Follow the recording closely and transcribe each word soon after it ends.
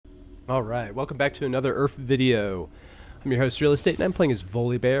Alright, welcome back to another URF video. I'm your host, Real Estate, and I'm playing as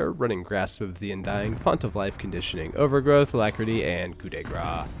Volibear, running Grasp of the Undying, Font of Life, Conditioning, Overgrowth, Alacrity, and Coup de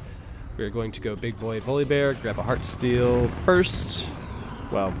Grace. We're going to go Big Boy Volibear, grab a Heartsteel first.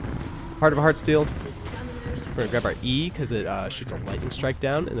 Well, part of a Heartsteel. We're going to grab our E, because it shoots a Lightning Strike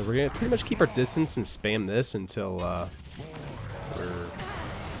down, and then we're going to pretty much keep our distance and spam this until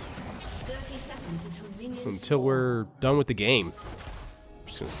we're done with the game.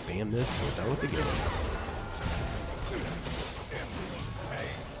 Just gonna spam this till we're done with the game.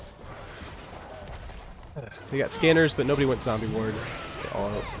 We got scanners, but nobody went zombie ward. They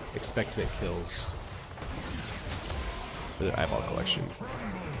all expect to make kills for their eyeball collection.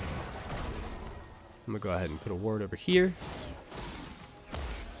 I'm gonna go ahead and put a ward over here.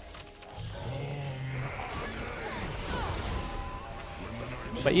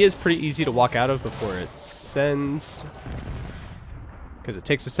 My E is pretty easy to walk out of before it sends, because it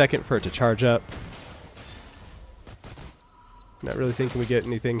takes a second for it to charge up. Not really thinking we get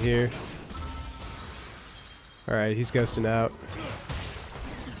anything here. Alright, he's ghosting out.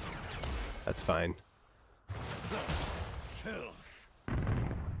 That's fine.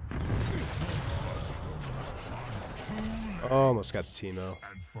 Oh, almost got the Teemo.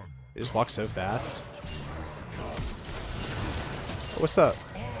 He just walks so fast. What's up?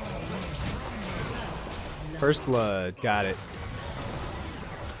 First blood, got it.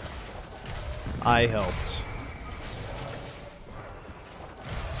 I helped.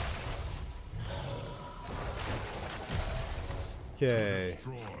 Okay.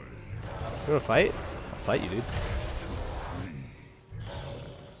 You wanna fight? I'll fight you, dude.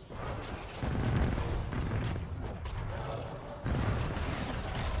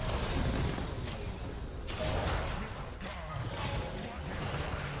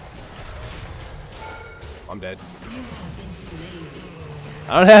 I'm dead.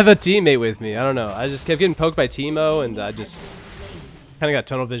 I don't have a teammate with me. I don't know. I just kept getting poked by Teemo, and I just kind of got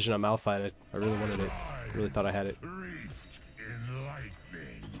tunnel vision on Malphite. I really wanted it. I really thought I had it.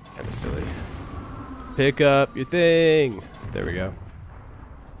 Kind of silly. Pick up your thing. There we go.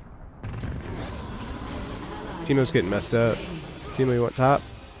 Teemo's getting messed up. Teemo, you want top?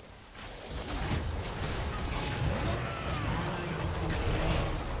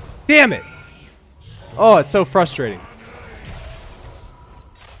 Damn it! Oh, it's so frustrating.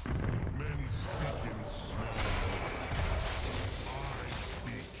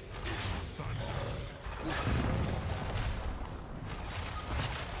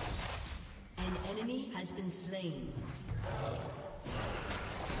 An enemy has been slain.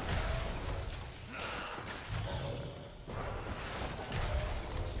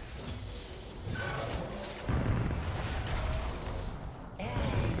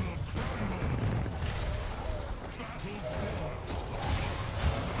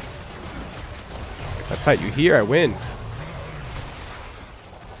 If I fight you here, I win.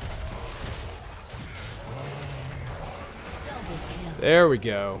 There we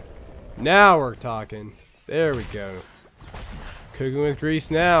go. Now we're talking. There we go. Cooking with grease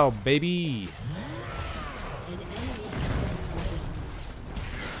now, baby.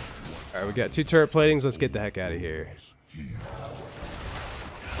 Alright, we got 2 turret platings. Let's get the heck out of here.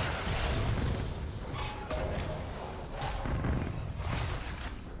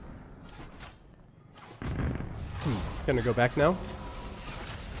 Gonna go back now.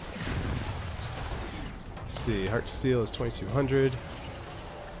 Let's see, Heartsteel is 2200.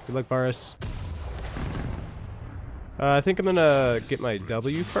 Good luck, Varus. I think I'm gonna get my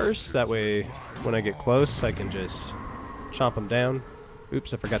W first. That way, when I get close, I can just chomp them down.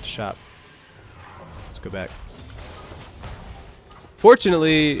 Oops, I forgot to shop. Let's go back.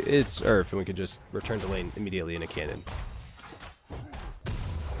 Fortunately, it's URF, and we can just return to lane immediately in a cannon.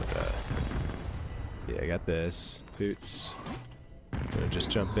 Yeah, I got this. Boots. Gonna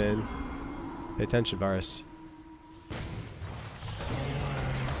just jump in. Pay attention, Varus.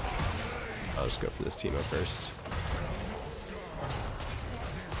 I'll just go for this Teemo first.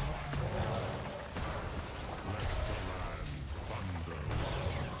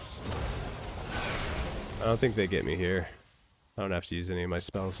 I don't think they get me here. I don't have to use any of my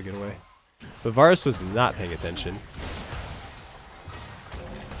spells to get away. But Varus was not paying attention.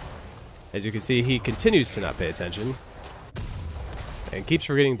 As you can see, he continues to not pay attention. And keeps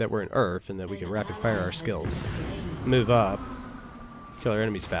forgetting that we're in URF and that we can rapid fire our skills. Move up. Kill our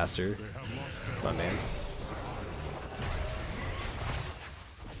enemies faster. Come on, man.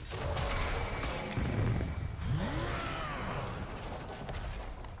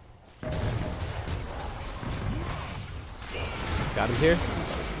 Got him here.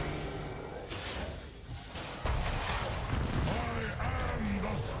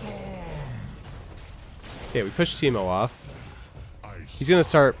 Okay, we pushed Teemo off. He's gonna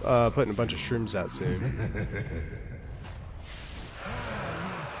start putting a bunch of shrooms out soon.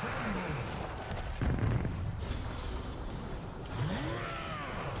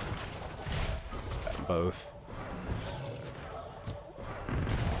 Both.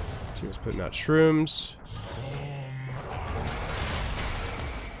 Teemo's putting out shrooms.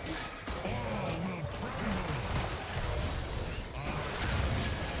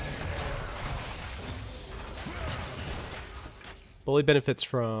 Bully benefits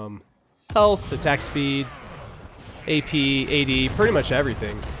from health, attack speed, AP, AD, pretty much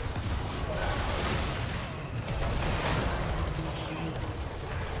everything.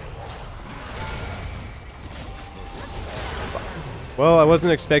 Well, I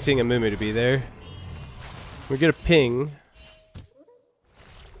wasn't expecting a Mumu to be there. We get a ping.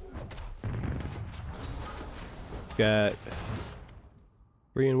 It's got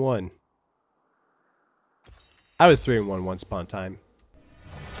 3 and 1. I was 3 and 1 once upon a time.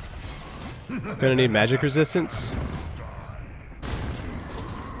 Gonna need magic resistance.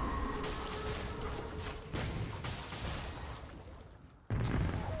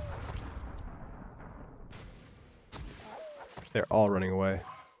 They're all running away.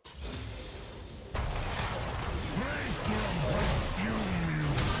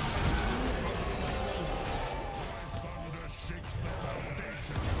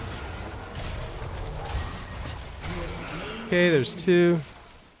 Okay, there's 2.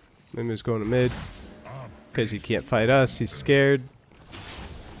 Mumu's going to mid. Because he can't fight us, he's scared.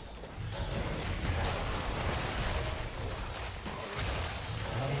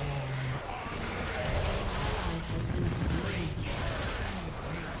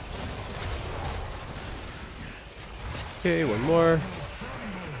 Okay, one more.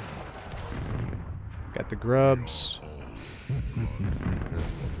 Got the grubs.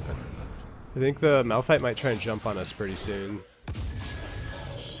 I think the Malphite might try and jump on us pretty soon.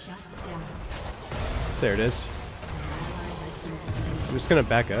 There it is. I'm just gonna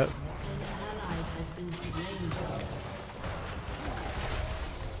back up.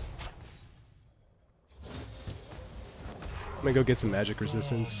 I'm gonna go get some magic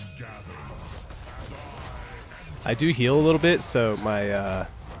resistance. I do heal a little bit, so my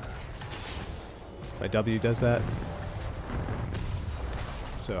my W does that.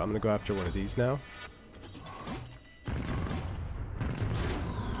 So I'm gonna go after one of these now.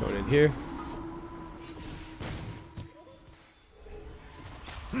 Going in here.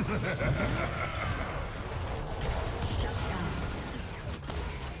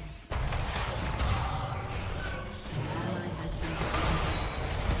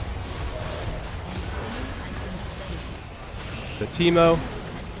 The Teemo.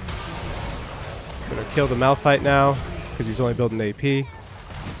 Gonna kill the Malphite now, because he's only building AP.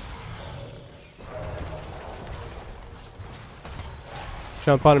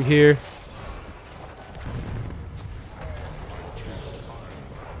 Jump on him here.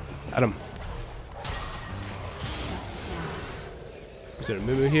 Got him. Is there a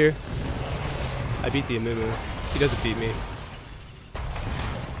Mumu here? I beat the Mumu. He doesn't beat me.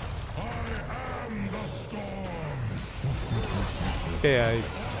 Okay, I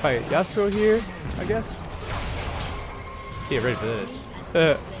fight Yasuo here, I guess. Get ready for this.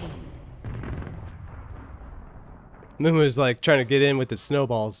 Mumu is like trying to get in with the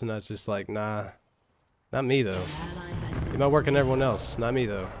snowballs, and I was just like, nah. Not me though. You might work on everyone else, not me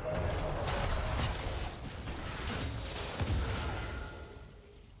though.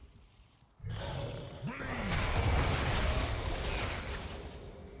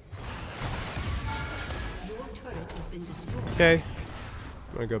 Okay.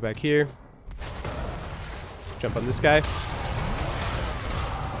 I'm gonna go back here. Jump on this guy.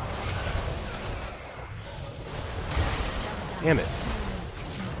 Damn it.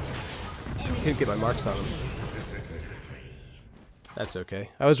 Couldn't get my marks on him. That's okay.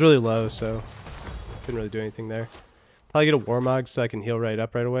 I was really low, so couldn't really do anything there. Probably get a Warmog so I can heal right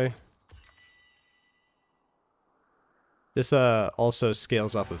up right away. This also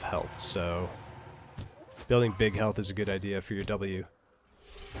scales off of health, so building big health is a good idea for your W.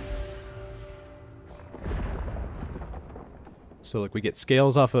 So look, we get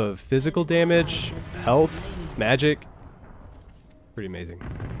scales off of physical damage, health, magic. Pretty amazing.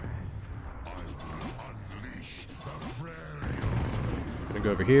 Gonna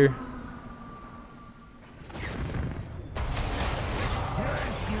go over here.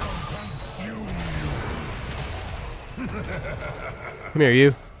 Come here,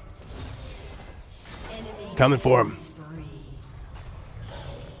 you. Coming for him.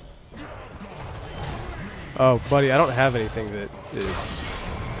 Oh, buddy, I don't have anything that is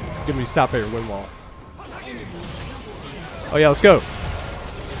gonna be stop at your win wall. Oh yeah, let's go.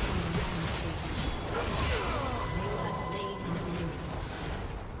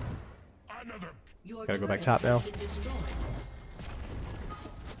 Gotta go back top now.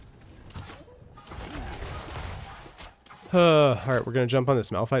 Alright, we're gonna jump on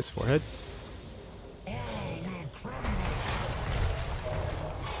this Malphite's forehead.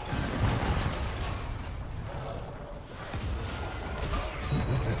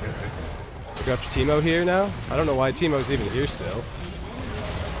 We go after Teemo here now. I don't know why Teemo's even here still.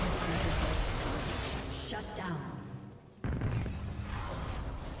 Shut down.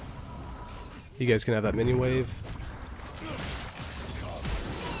 You guys can have that mini wave.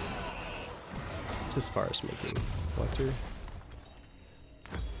 It's as far as making collector.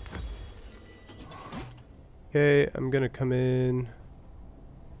 Okay, I'm gonna come in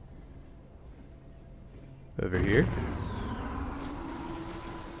over here.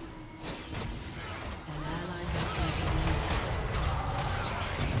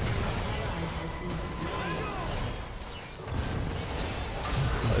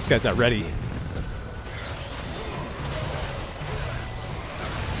 Oh, this guy's not ready.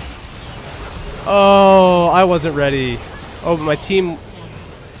 Oh, I wasn't ready. Oh, but my team...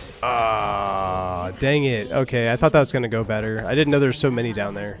 Ah, dang it. Okay, I thought that was going to go better. I didn't know there's so many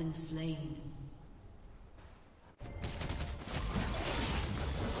down there.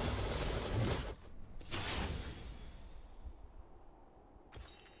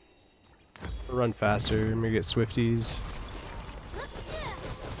 Run faster. I'm going to get Swifties.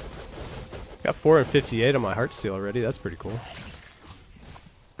 Got 458 on my Heartsteel already. That's pretty cool.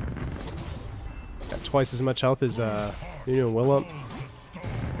 Got twice as much health as Nuno and Willump.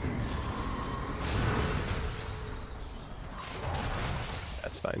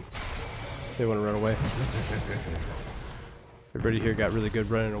 That's fine. They want to run away. Everybody here got really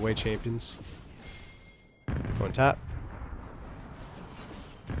good running away champions. Going top.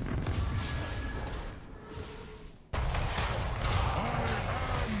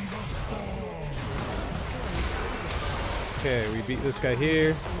 Okay, we beat this guy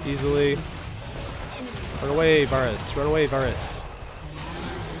here easily. Run away, Varus. Run away, Varus.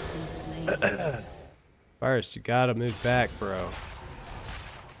 Varus, you gotta move back, bro.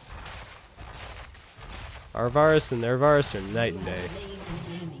 Our Varus and their Varus are night and day.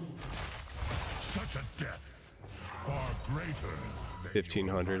 Such a death, far greater than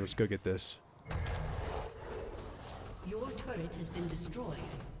 1500. Let's go get this. Your turret has been destroyed.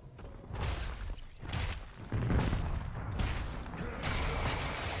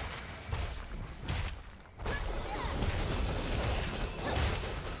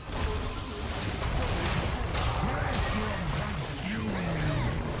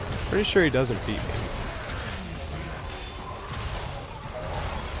 Pretty sure he doesn't beat me.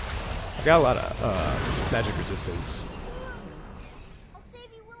 I got a lot of magic resistance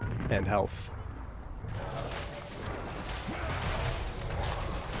and health.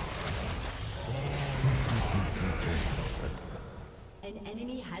 An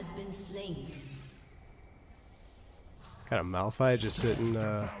enemy has been slain. Got a Malphite just sitting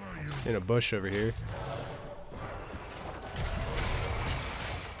in a bush over here.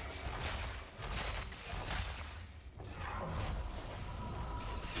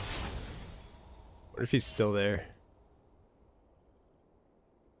 What if he's still there?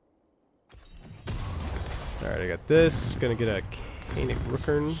 Alright, I got this. Gonna get a Canic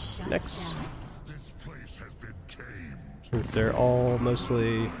Rookern next. this place has been tamed. Since they're all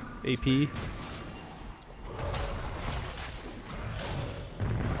mostly AP.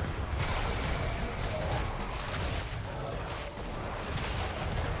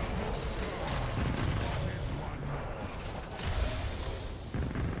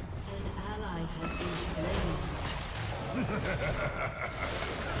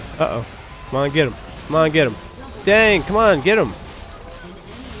 Uh-oh. Come on, get him. Come on, get him. Dang, come on, get him.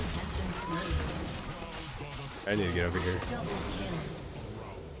 I need to get over here.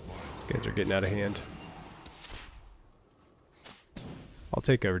 These guys are getting out of hand. I'll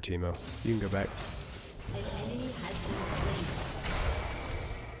take over, Teemo. You can go back.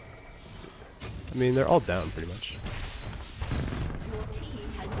 I mean, they're all down pretty much. Your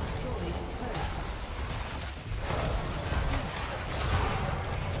team has destroyed a turret.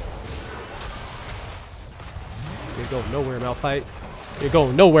 You're going nowhere, Malphite. You're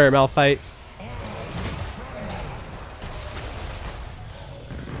going nowhere, Malphite.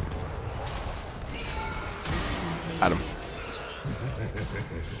 Got him.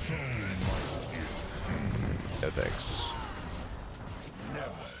 No thanks.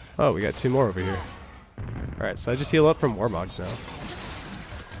 Oh, we got two more over here. Alright, so I just heal up from Warmogs now.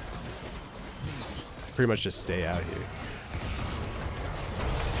 Pretty much just stay out here.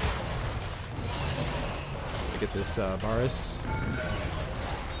 Get this Varus.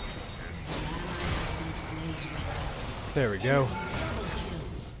 There we go.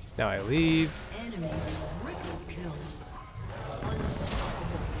 Now I leave. Enemy triple kill.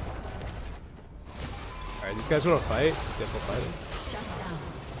 Unstoppable. Alright, these guys want to fight. Guess I'll fight them. Shut down.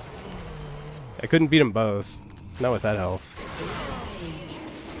 I couldn't beat them both. Not with that health.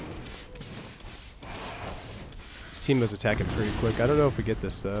 This team was attacking pretty quick. I don't know if we get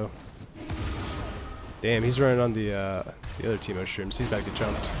this though. Damn, he's running on the other Teemo shrooms. He's about to get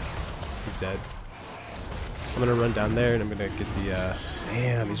jumped. He's dead. I'm gonna run down there and I'm gonna get the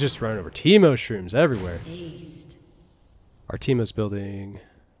damn, he's just running over Teemo shrooms everywhere. Aced. Our Teemo's building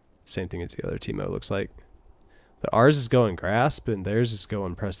same thing as the other Teemo, looks like. But ours is going grasp and theirs is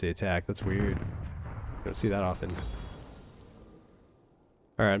going press the attack. That's weird. You don't see that often.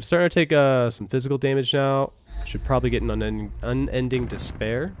 Alright, I'm starting to take some physical damage now. Should probably get an unending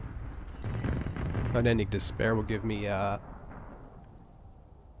despair. Unending despair will give me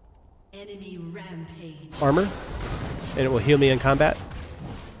Enemy rampage. armor, and it will heal me in combat.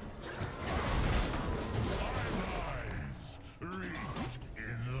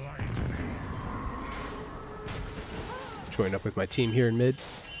 Join up with my team here in mid.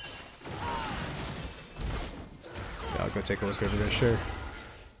 Yeah, I'll go take a look over there, sure.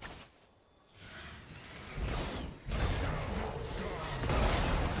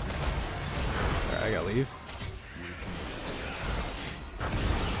 Alright, I gotta leave.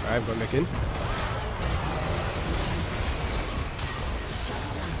 Alright, I'm going back in.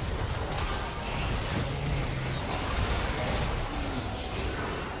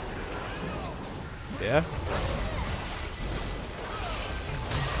 Yeah.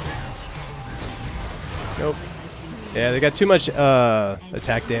 Nope. Yeah, they got too much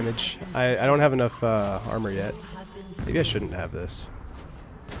attack damage. I don't have enough armor yet. Maybe I shouldn't have this.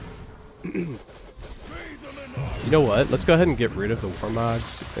 You know what? Let's go ahead and get rid of the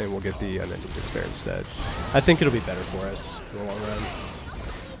Warmogs, and we'll get the Unending Despair instead. I think it'll be better for us in the long run.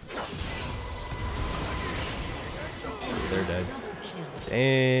 They're dead.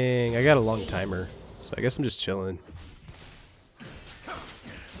 Dang, I got a long timer, so I guess I'm just chilling.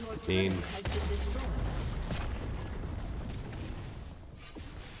 Mean. Has been destroyed.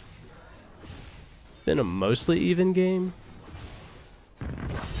 It's been a mostly even game,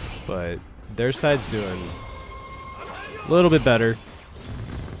 but their side's doing a little bit better.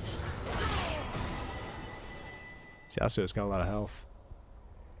 Yasuo's got a lot of health.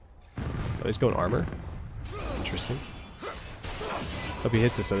 Oh, he's going armor. Interesting. Hope he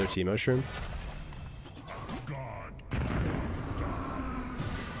hits this other Teemo shroom.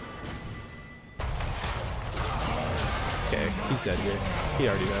 Okay, he's dead here. He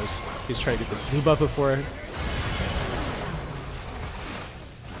already knows. He's trying to get this blue buff before.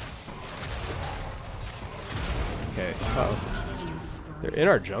 Okay. Uh-oh. They're in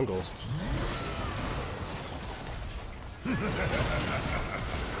our jungle.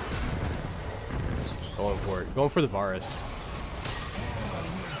 Going for it. Going for the Varus.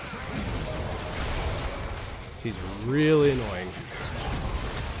 He's really annoying.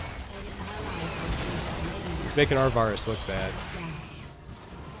 He's making our Varus look bad.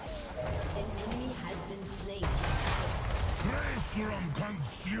 An enemy has been slain. Maelstrom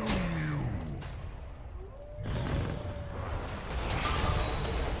consume you.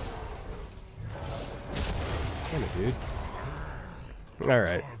 Damn it, dude.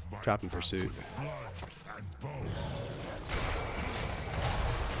 Alright. Drop in pursuit. Blood and bone.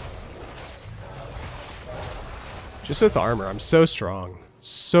 Just with armor, I'm so strong.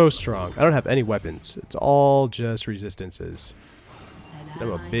 So strong. I don't have any weapons. It's all just resistances.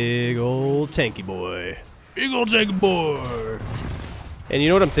 I'm a big old tanky boy. Big old tanky boy. And you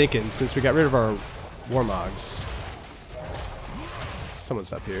know what I'm thinking? Since we got rid of our Warmogs.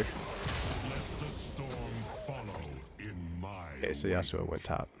 Someone's up here. The storm follow in my Okay, so Yasuo went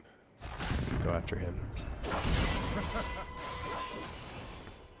top. Go after him.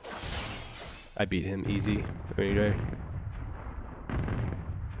 I beat him easy. Anyway.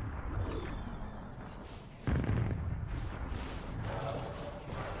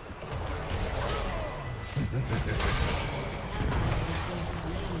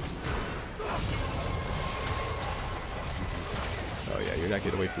 Oh yeah, you're not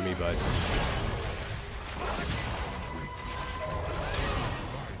getting away from me, bud.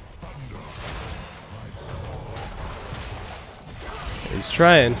 He's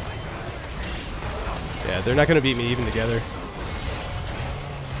trying. Yeah, they're not going to beat me even together.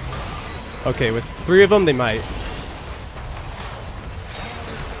 Okay, with 3 of them, they might.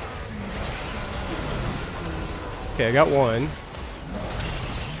 Okay, I got one.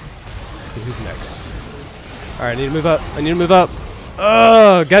 Okay, who's next? Alright, I need to move up. I need to move up.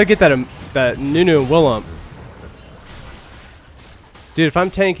 Oh, gotta get that that Nunu and Willump. Dude, if I'm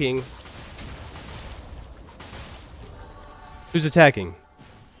tanking... Who's attacking?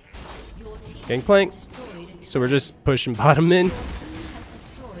 Gangplank? So we're just pushing bottom in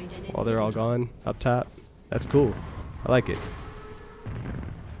while they're all gone up top. That's cool. I like it.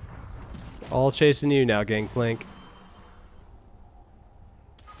 All chasing you now, Gangplank.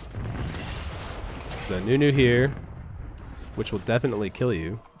 So Nunu here, which will definitely kill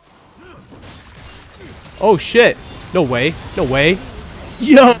you. Oh shit! No way! No way!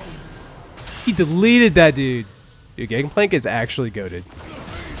 Yo! He deleted that dude. Dude, Gangplank is actually goated.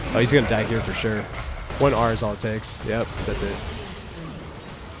 Oh, he's gonna die here for sure. 1 R is all it takes. Yep, that's it.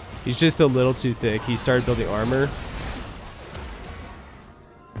 He's just a little too thick. He started building armor.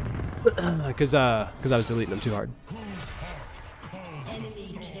 Because I was deleting him too hard.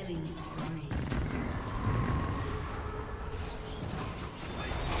 Enemy killing spree.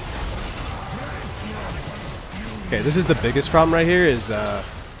 Okay, this is the biggest problem right here is gotta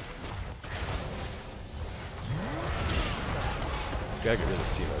get rid of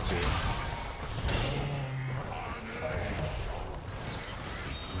this Timo too.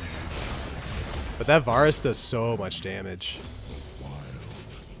 But that Varus does so much damage.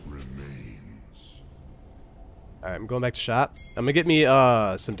 Alright, I'm going back to shop. I'm gonna get me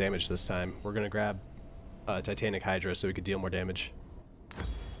some damage this time. We're gonna grab Titanic Hydra so we can deal more damage.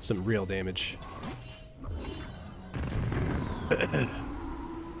 Some real damage.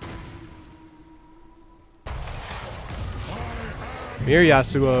 Mir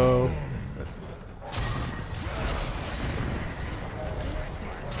Yasuo.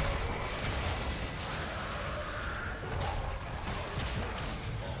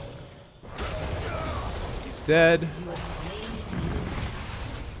 He's dead.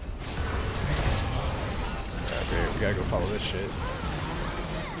 Great, we gotta go follow this shit.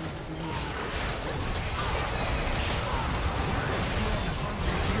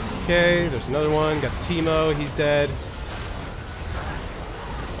 Okay, there's another one. Got Timo, he's dead.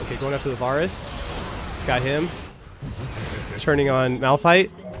 Okay, going after the Varus. Got him. Turning on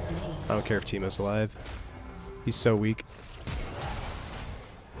Malphite. I don't care if Timo's alive. He's so weak.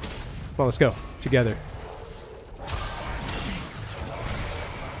 Come on, let's go. Together.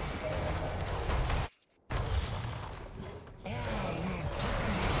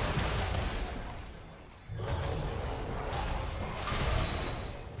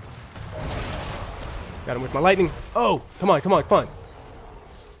 Got him with my lightning. Oh, come on, come on, come on.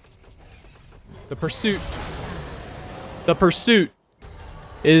 The pursuit. The pursuit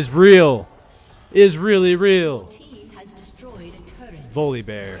is real. Is really real. Team has destroyed a turret.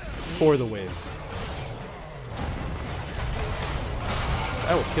 Volibear for the win.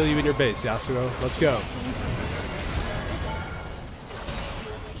 I will kill you in your base, Yasuo. Let's go.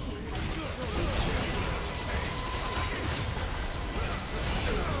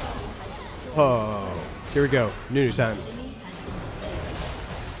 Oh, here we go. Nunu time.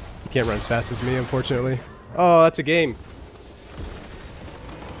 You can't run as fast as me, unfortunately. Oh, that's a game.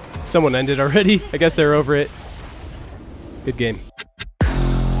 Someone ended already. I guess they're over it. Good game.